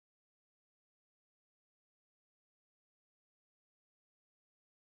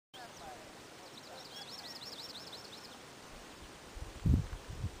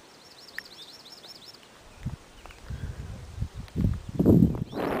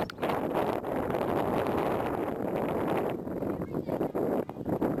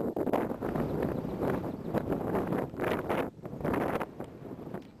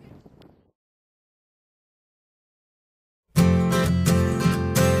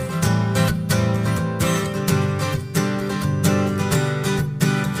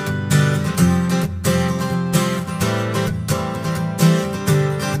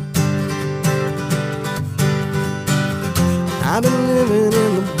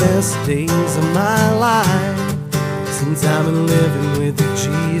happiest days of my life since I've been living with you,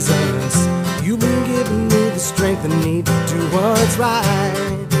 Jesus. You've been giving me the strength I need to do what's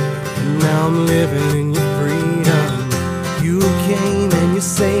right, and now I'm living in your freedom. You came and you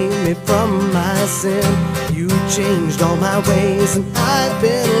saved me from my sin. You changed all my ways, and I've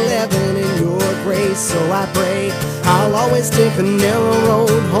been living in your grace. So I pray I'll always take the narrow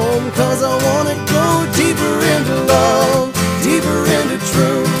road home, 'cause I wanna go deeper into love, deeper into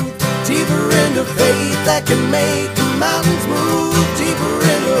truth, deeper into faith that can make the mountains move, deeper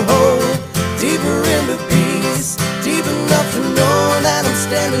into hope, deeper into peace, deep enough to know that I'm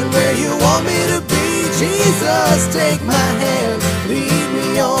standing where you want me to be. Jesus, take my hand, lead me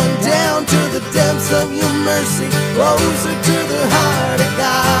on down to the depths of your mercy, closer to the heart of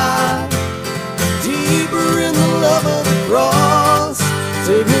God, deeper in the love of the cross.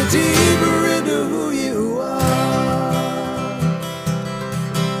 Take me deeper into who you are.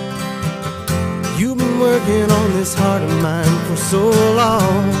 You've been working on this heart of mine for so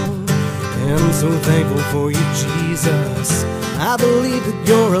long, and I'm so thankful for you, Jesus. I believe that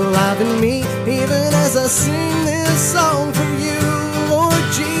you're alive in me, even as I sing this song for you, Lord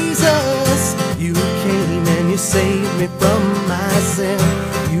Jesus. You came and you saved me from my sin.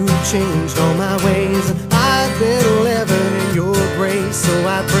 You changed all my ways, and I've been living in your grace. So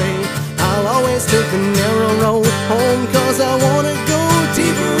I pray I'll always take the narrow road home, 'cause I wanna go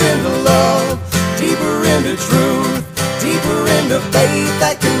deeper into love, deeper into truth, deeper into faith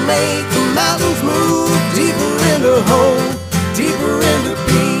that can make the mountains move, deeper into hope, deeper into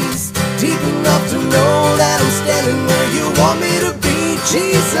peace, deep enough to know that I'm standing where you want me to be.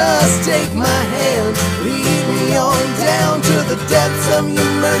 Jesus, take my hand, lead me on down to the depths of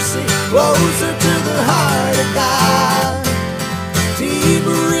your mercy, closer to the heart of God,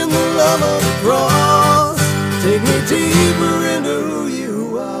 deeper in the love of the cross. Take me deeper into who you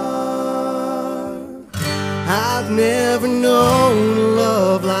are. I've never known a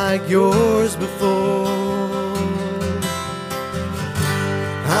love like yours before.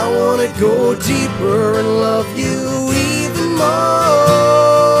 I wanna go deeper and love you even more.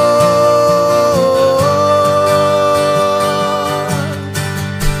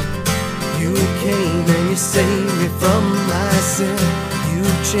 You came and you saved me from my sin. You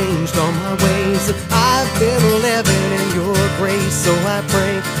changed all my ways, and I've been living in your grace. So I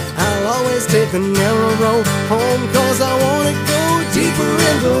pray I'll always take the narrow road home, 'cause I wanna go deeper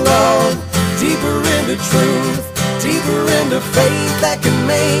into love, deeper into truth, deeper into faith that can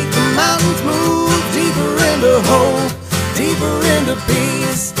make the mountains move, deeper into hope, deeper into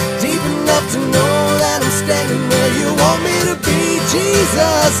peace, deep enough to know that I'm standing where you want me to be.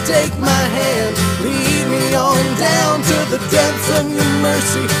 Jesus, take my hand, lead me on down to the depths of your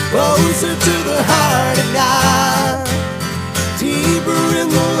mercy, closer to the heart of God, deeper in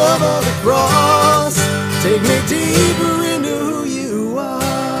the love of the cross. Take me deeper into who you are.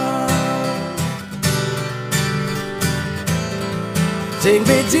 Take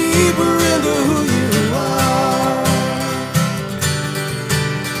me deeper into who you are.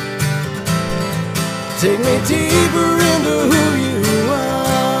 Take me deeper into who